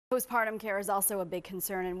Postpartum care is also a big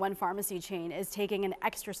concern, and one pharmacy chain is taking an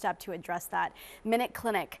extra step to address that.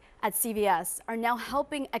 MinuteClinic at CVS are now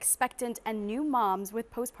helping expectant and new moms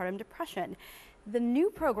with postpartum depression. The new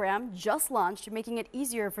program just launched, making it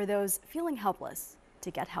easier for those feeling helpless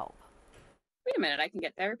to get help. Wait a minute, I can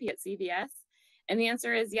get therapy at CVS? And the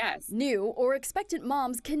answer is yes. New or expectant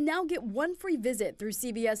moms can now get one free visit through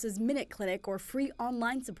CVS's MinuteClinic or free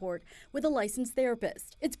online support with a licensed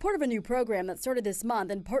therapist. It's part of a new program that started this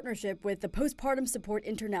month in partnership with the Postpartum Support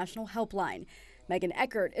International Helpline. Megan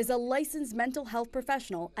Eckert is a licensed mental health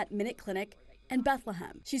professional at MinuteClinic in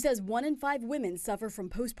Bethlehem. She says 1 in 5 women suffer from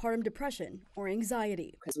postpartum depression or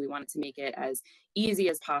anxiety. Because we wanted to make it as easy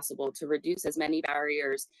as possible to reduce as many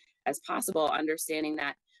barriers as possible, understanding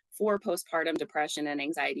that for postpartum depression and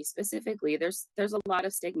anxiety specifically, there's a lot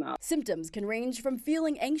of stigma. Symptoms can range from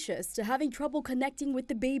feeling anxious to having trouble connecting with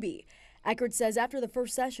the baby. Eckert says after the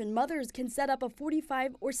first session, mothers can set up a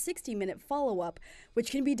 45 or 60-minute follow-up,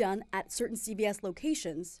 which can be done at certain CVS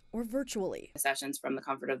locations or virtually. Sessions from the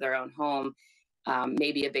comfort of their own home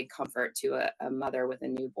may be a big comfort to a mother with a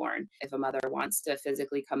newborn. If a mother wants to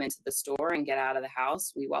physically come into the store and get out of the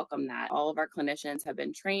house, we welcome that. All of our clinicians have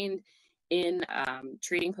been trained in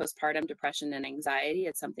treating postpartum depression and anxiety.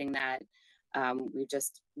 It's something that we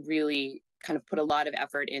just really kind of put a lot of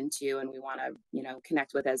effort into, and we want to,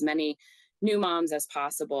 connect with as many new moms as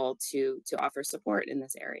possible to offer support in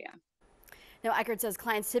this area. Now, Eckert says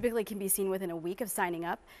clients typically can be seen within a week of signing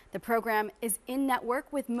up. The program is in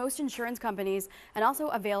network with most insurance companies and also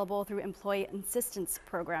available through employee assistance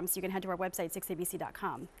programs. You can head to our website,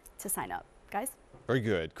 6abc.com, to sign up. Guys? Very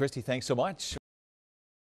good. Christy, thanks so much.